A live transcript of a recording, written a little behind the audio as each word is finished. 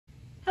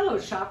Hello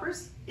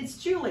shoppers, it's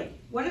Julie,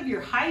 one of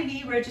your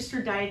Hy-Vee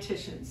registered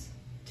dietitians.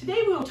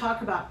 Today we will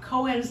talk about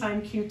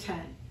coenzyme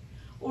Q10,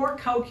 or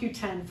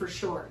CoQ10 for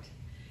short.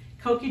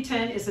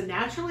 CoQ10 is a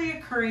naturally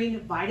occurring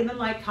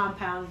vitamin-like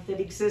compound that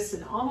exists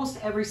in almost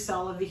every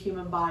cell of the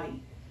human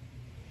body.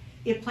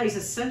 It plays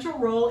a central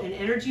role in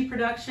energy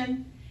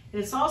production,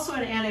 and it's also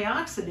an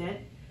antioxidant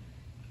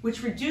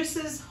which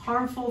reduces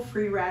harmful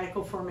free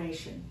radical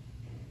formation.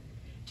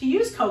 To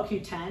use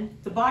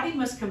CoQ10, the body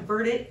must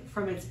convert it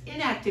from its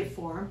inactive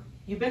form,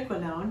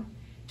 ubiquinone,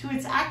 to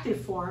its active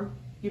form,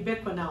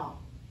 ubiquinol.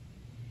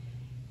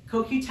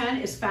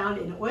 CoQ10 is found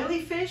in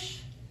oily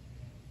fish,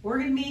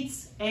 organ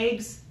meats,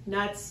 eggs,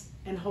 nuts,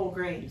 and whole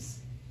grains.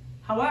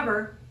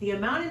 However, the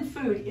amount in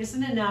food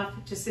isn't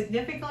enough to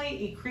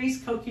significantly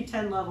increase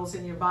CoQ10 levels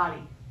in your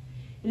body.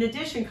 In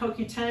addition,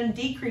 CoQ10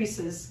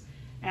 decreases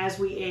as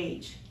we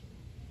age.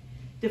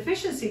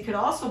 Deficiency could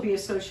also be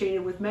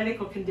associated with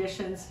medical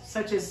conditions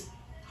such as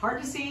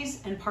heart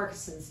disease and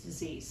Parkinson's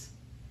disease.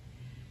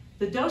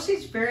 The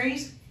dosage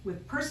varies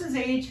with person's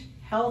age,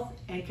 health,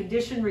 and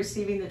condition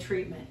receiving the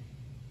treatment.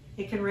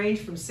 It can range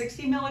from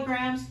 60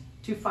 milligrams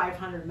to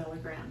 500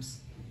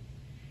 milligrams.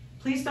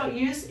 Please don't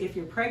use if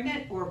you're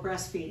pregnant or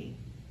breastfeeding.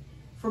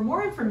 For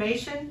more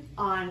information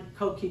on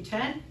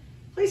CoQ10,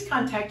 please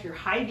contact your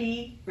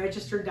Hy-Vee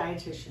registered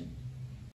dietitian.